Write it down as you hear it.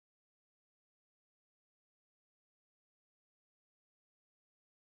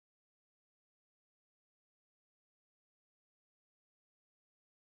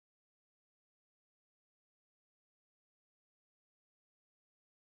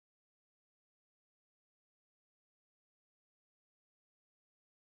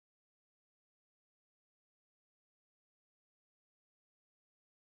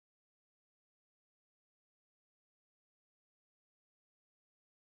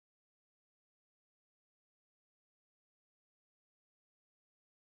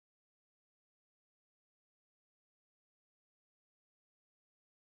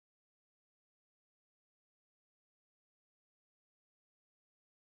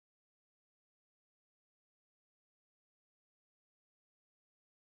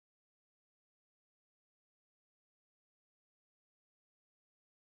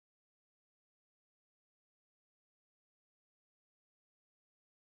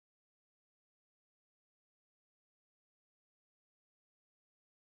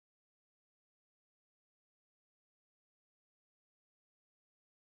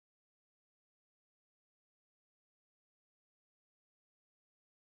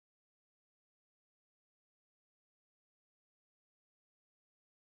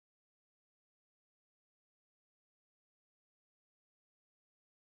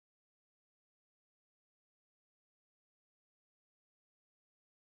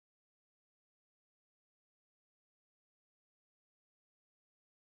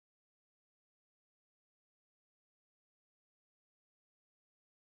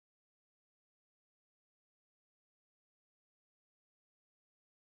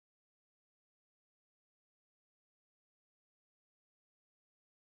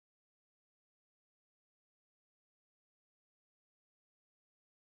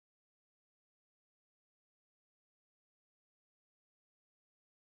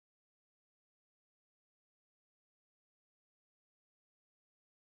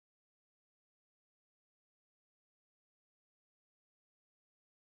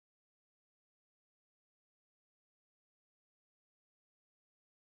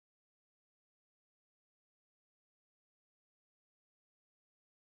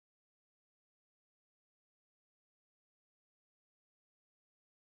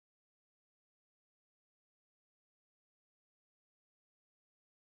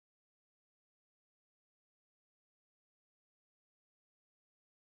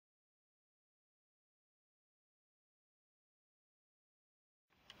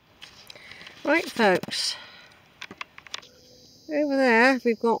Right folks, over there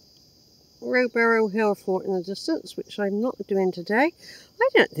we've got Rowberrow Hill Fort in the distance, which I'm not doing today. I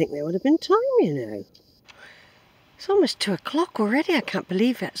don't think there would have been time, you know. It's almost 2 o'clock already. I can't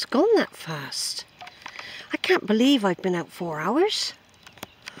believe it's gone that fast. I can't believe I've been out 4 hours.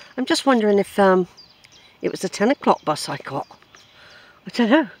 I'm just wondering if it was the 10 o'clock bus I got. I don't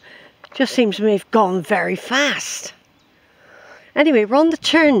know. It just seems to me have gone very fast. Anyway, we're on the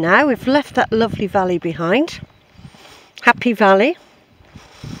turn now. We've left that lovely valley behind. Happy Valley.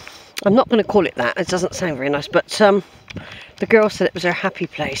 I'm not going to call it that. It doesn't sound very nice, but the girl said it was her happy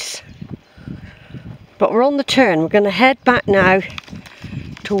place. But we're on the turn. We're going to head back now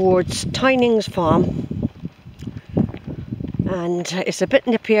towards Tynings Farm. And it's a bit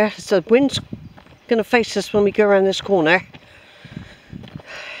nippier, so the wind's going to face us when we go around this corner.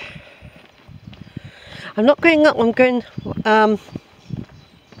 I'm not going up, I'm going, and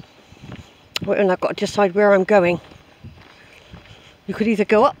I've got to decide where I'm going. You could either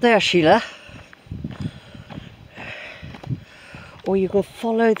go up there, Sheila, or you can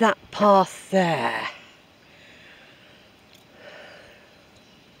follow that path there.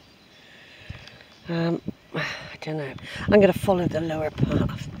 I don't know. I'm going to follow the lower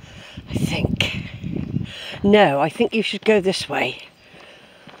path, I think. No, I think you should go this way.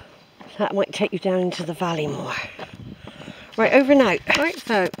 That might take you down into the valley more. Right, over and out. Right,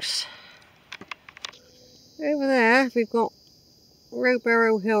 folks. Over there, we've got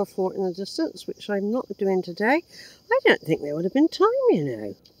Rowberrow Hill Fort in the distance, which I'm not doing today. I don't think there would have been time, you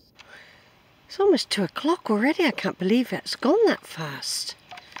know. It's almost 2 o'clock already. I can't believe it's gone that fast.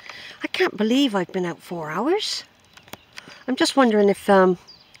 I can't believe I've been out 4 hours. I'm just wondering if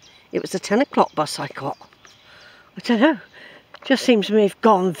it was the 10 o'clock bus I got. I don't know. Just seems to me have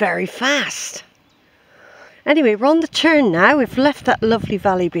gone very fast. Anyway, we're on the turn now. We've left that lovely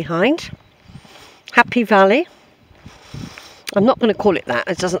valley behind. Happy Valley. I'm not going to call it that.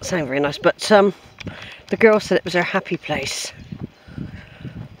 It doesn't sound very nice, but the girl said it was her happy place.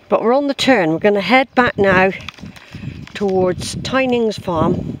 But we're on the turn. We're going to head back now towards Tynings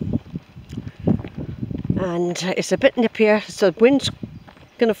Farm. And it's a bit nippier, so the wind's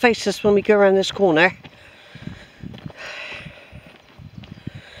going to face us when we go around this corner.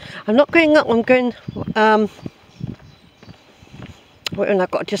 I'm not going up, I'm going, and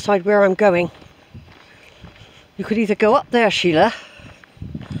I've got to decide where I'm going. You could either go up there, Sheila,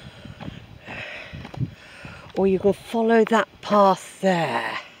 or you can follow that path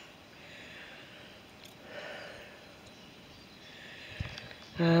there.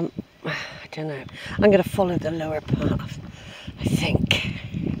 I don't know. I'm going to follow the lower path, I think.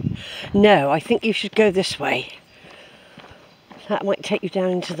 No, I think you should go this way. That might take you down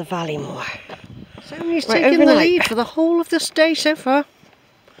into the valley more. Somebody's taking the lead for the whole of this day so far.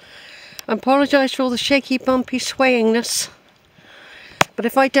 I apologise for all the shaky, bumpy swayingness. But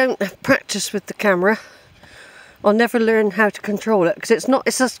if I don't practice with the camera, I'll never learn how to control it, because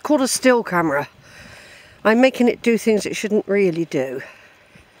it's called a still camera. I'm making it do things it shouldn't really do.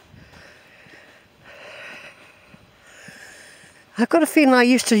 I've got a feeling I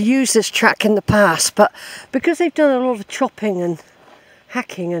used to use this track in the past, but because they've done a lot of chopping and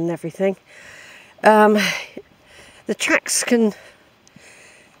hacking and everything, the tracks can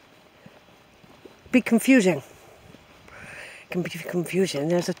be confusing. It can be confusing.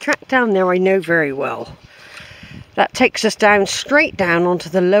 There's a track down there I know very well. That takes us down, straight down onto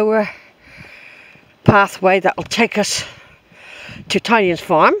the lower pathway that will take us to Tynings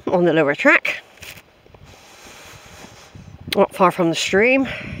Farm on the lower track. Not far from the stream.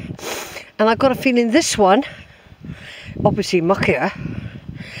 And I've got a feeling this one, obviously muckier,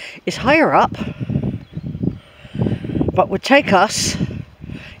 is higher up, but would take us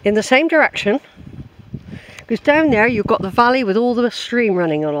in the same direction, because down there you've got the valley with all the stream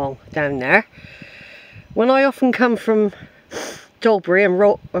running along down there. When I often come from Dalbury and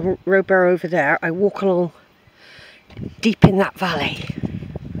Rowberrow over there, I walk along deep in that valley.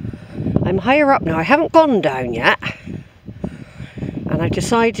 I'm higher up now. I haven't gone down yet. And I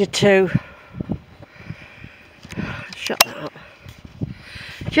decided to shut that up.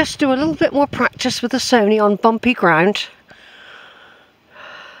 Just do a little bit more practice with the Sony on bumpy ground.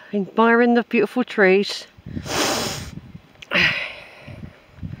 Admiring the beautiful trees.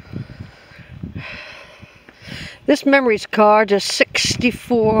 This memories card is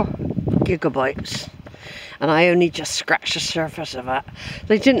 64 gigabytes. And I only just scratched the surface of it.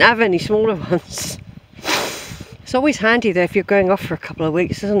 They didn't have any smaller ones. It's always handy though if you're going off for a couple of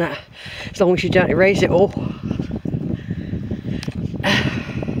weeks, isn't it? As long as you don't erase it all.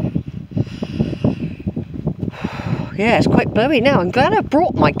 Yeah, it's quite blowy now. I'm glad I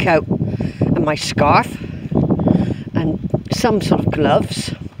brought my coat and and my scarf and some sort of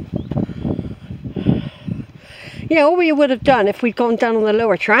gloves. Yeah, all we would have done if we'd gone down on the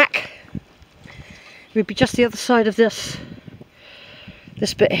lower track would be just the other side of this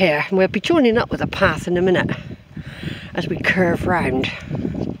bit here, and we'll be joining up with a path in a minute as we curve round.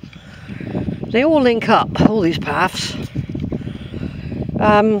 They all link up, all these paths,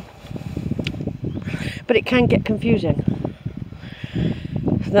 but it can get confusing.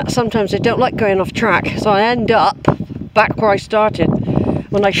 That sometimes I don't like going off track, so I end up back where I started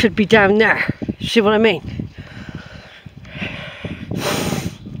when I should be down there. See what I mean?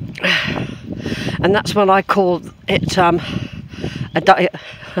 And that's what I call it, a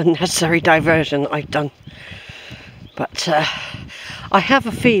unnecessary diversion that I've done. But I have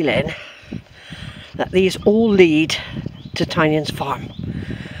a feeling that these all lead to Tynings Farm,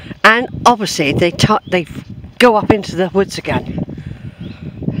 and obviously they go up into the woods again.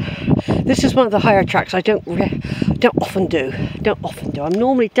 This is one of the higher tracks I don't often do. I'm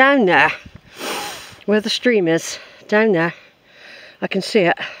normally down there where the stream is, down there. I can see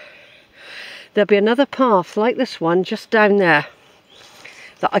it. There'll be another path like this one just down there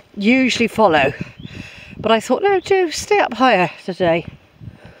that I usually follow, but I thought, no, stay up higher today.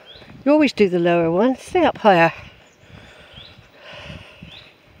 You always do the lower one, stay up higher.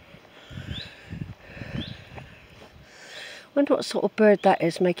 Wonder what sort of bird that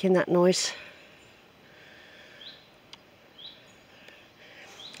is making that noise.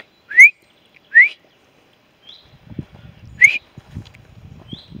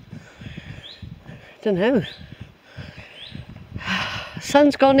 Don't know.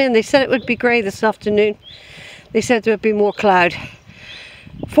 Sun's gone in. They said it would be grey this afternoon. They said there would be more cloud.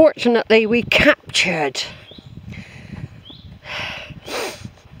 Fortunately, we captured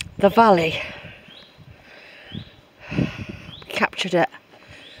the valley. Captured it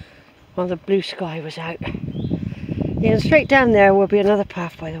while the blue sky was out. Yeah, and straight down there will be another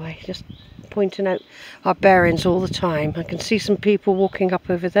path, by the way. Just pointing out our bearings all the time. I can see some people walking up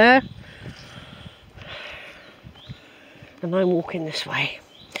over there. And I'm walking this way.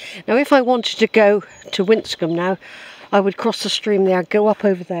 Now if I wanted to go to Winscombe now, I would cross the stream there, go up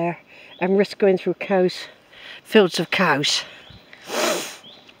over there and risk going through fields of cows.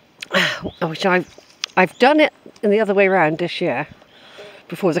 Which I've done it in the other way around this year,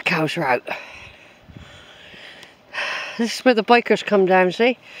 before the cows are out. This is where the bikers come down,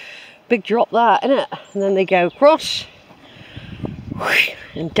 see? Big drop that, isn't it? And then they go across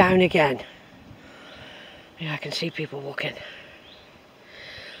and down again. Yeah, I can see people walking.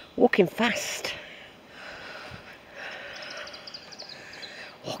 Walking fast.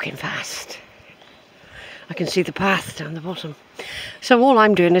 Walking fast. I can see the path down the bottom. So all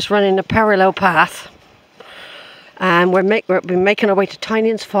I'm doing is running a parallel path. And we're making our way to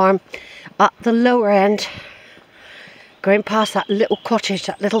Tynings Farm at the lower end. Going past that little cottage,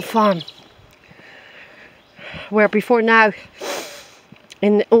 that little farm. Where before now,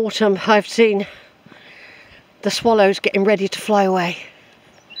 in the autumn, I've seen the swallows getting ready to fly away.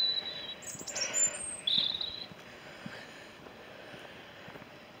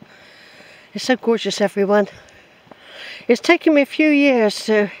 It's so gorgeous, everyone. It's taken me a few years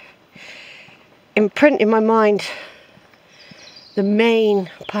to imprint in my mind the main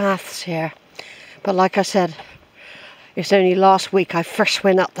paths here. But like I said, it's only last week I first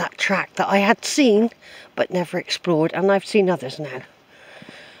went up that track that I had seen but never explored, and I've seen others now.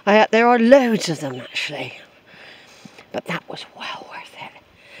 There are loads of them actually. But that was well worth it.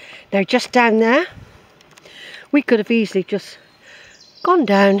 Now just down there, we could have easily just gone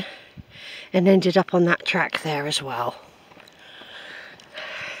down and ended up on that track there as well.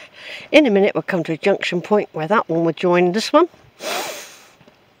 In a minute we'll come to a junction point where that one will join this one.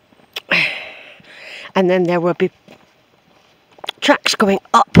 And then there will be tracks going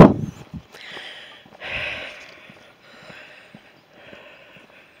up. A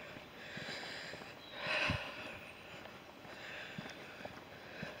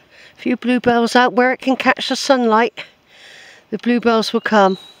few bluebells out where it can catch the sunlight. The bluebells will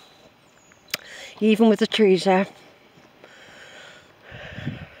come, even with the trees there.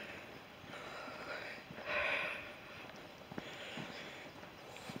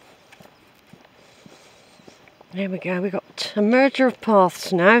 There we go, we've got a merger of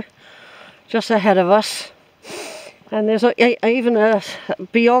paths now, just ahead of us. And there's even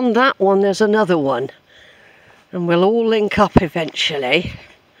beyond that one, there's another one. And we'll all link up eventually.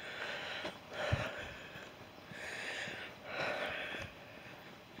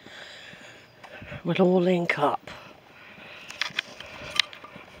 We'll all link up.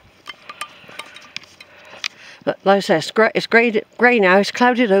 But like I said, it's grey now, it's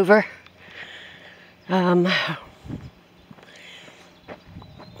clouded over. I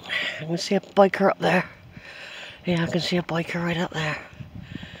can see a biker up there. Yeah, I can see a biker right up there.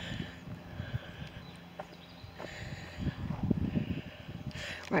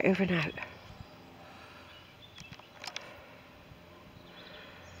 Right over and out.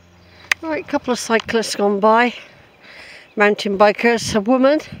 Right, a couple of cyclists gone by. Mountain bikers. A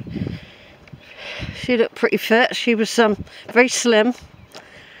woman. She looked pretty fit. She was very slim.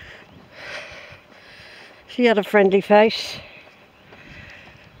 She had a friendly face.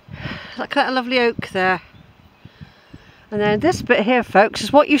 Look at a lovely oak there. And then this bit here, folks,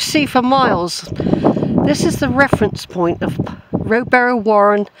 is what you see for miles. This is the reference point of Rowberrow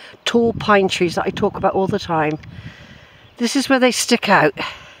Warren tall pine trees that I talk about all the time. This is where they stick out.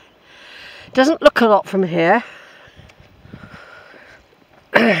 Doesn't look a lot from here.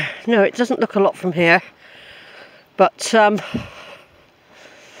 No, it doesn't look a lot from here. But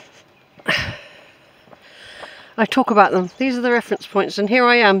I talk about them. These are the reference points, and here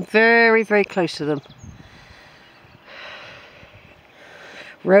I am, very, very close to them.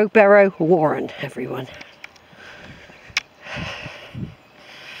 Rowberrow Warren, everyone.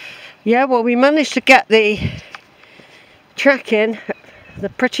 Yeah, well, we managed to get the track in, the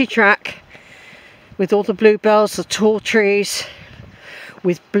pretty track, with all the bluebells, the tall trees,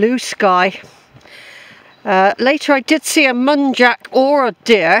 with blue sky. Later I did see a muntjac or a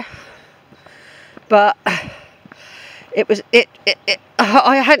deer, but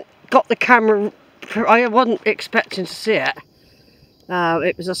I hadn't got the camera, I wasn't expecting to see it.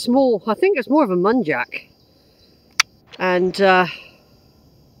 It was a small, I think it's more of a muntjac, and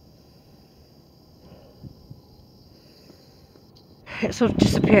it sort of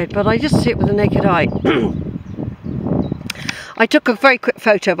disappeared, but I just see it with the naked eye. I took a very quick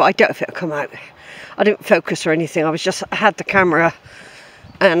photo, but I doubt if it'll come out. I didn't focus or anything, I had the camera,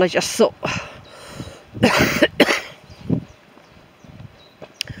 and I just thought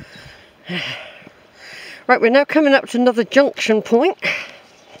right, we're now coming up to another junction point.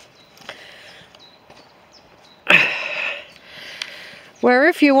 Where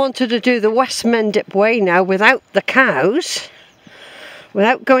if you wanted to do the West Mendip way now without the cows,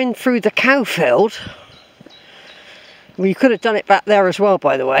 without going through the cow field, well, you could have done it back there as well,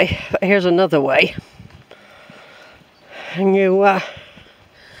 by the way, but here's another way. And you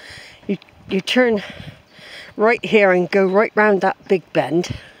turn right here and go right round that big bend.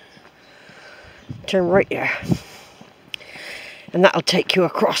 Turn right here, and that'll take you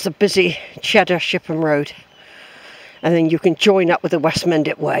across the busy Cheddar Shipham Road, and then you can join up with the West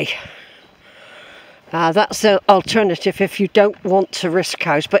Mendip way. That's the alternative if you don't want to risk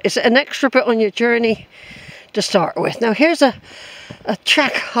cows, but it's an extra bit on your journey to start with. Now here's a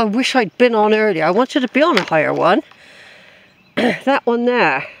track I wish I'd been on earlier. I wanted to be on a higher one. That one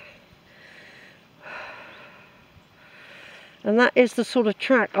there. And that is the sort of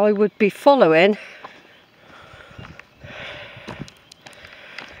track I would be following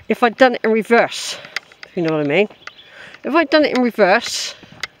if I'd done it in reverse, if you know what I mean. If I'd done it in reverse,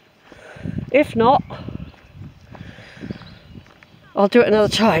 if not, I'll do it another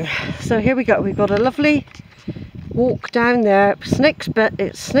time. So here we go, we've got a lovely walk down there,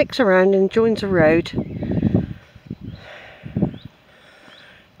 it snakes around and joins a road.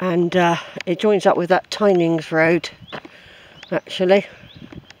 And it joins up with that Tynings Road, actually.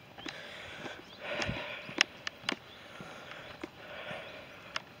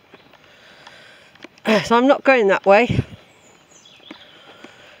 So I'm not going that way.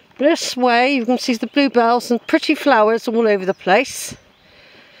 This way you can see the bluebells and pretty flowers all over the place.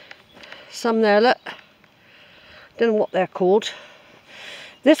 Some there, look. Don't know what they're called.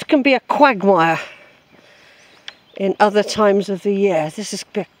 This can be a quagmire in other times of the year. This is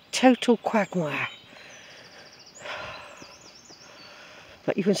a total quagmire.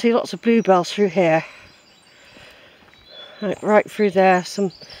 But you can see lots of bluebells through here. Right through there,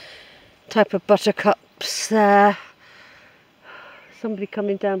 some type of buttercups there. Somebody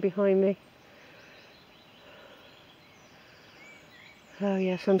coming down behind me. Oh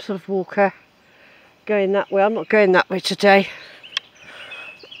yeah, some sort of walker going that way. I'm not going that way today.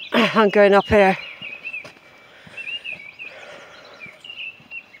 I'm going up here.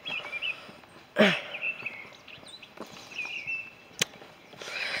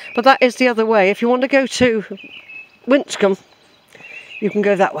 But that is the other way. If you want to go to Winscombe, you can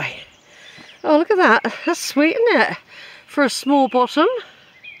go that way. Oh, look at that. That's sweet, isn't it? For a small bottom.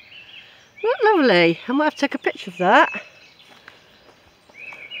 Look, lovely. I might have to take a picture of that.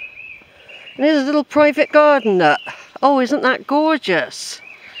 And here's a little private garden, look. Oh, isn't that gorgeous?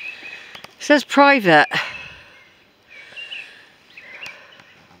 It says private.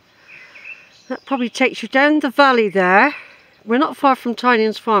 That probably takes you down the valley there. We're not far from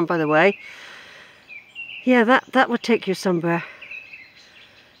Tynings Farm, by the way. Yeah, that would take you somewhere.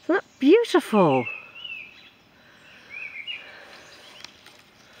 Isn't that beautiful?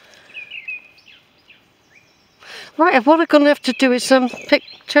 Right, what I'm going to have to do is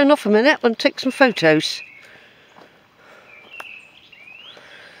turn off a minute and take some photos.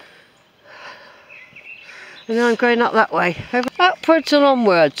 And then I'm going up that way. Upwards and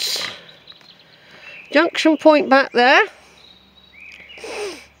onwards. Junction point back there.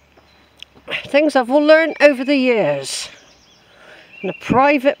 Things I've all learned over the years. And a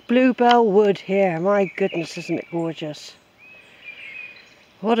private bluebell wood here. My goodness, isn't it gorgeous?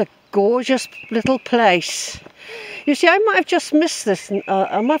 What a gorgeous little place. You see, I might have just missed this.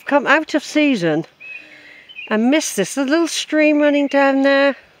 I might have come out of season and missed this. The little stream running down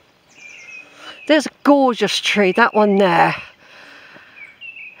there. There's a gorgeous tree, that one there.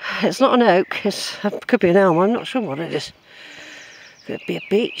 It's not an oak, it could be an elm, I'm not sure what it is. Could be a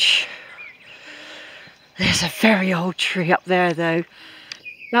beech. There's a very old tree up there though.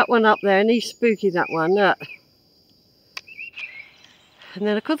 That one up there, and he's spooky, that one, look. And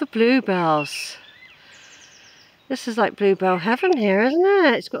then look at the bluebells. This is like bluebell heaven here, isn't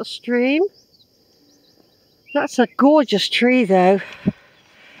it? It's got a stream. That's a gorgeous tree though.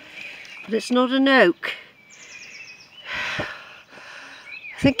 But it's not an oak.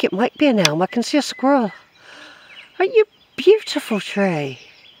 I think it might be an elm. I can see a squirrel. Aren't you beautiful tree?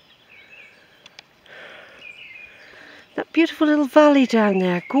 That beautiful little valley down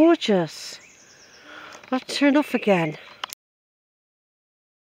there, gorgeous. I'll turn off again.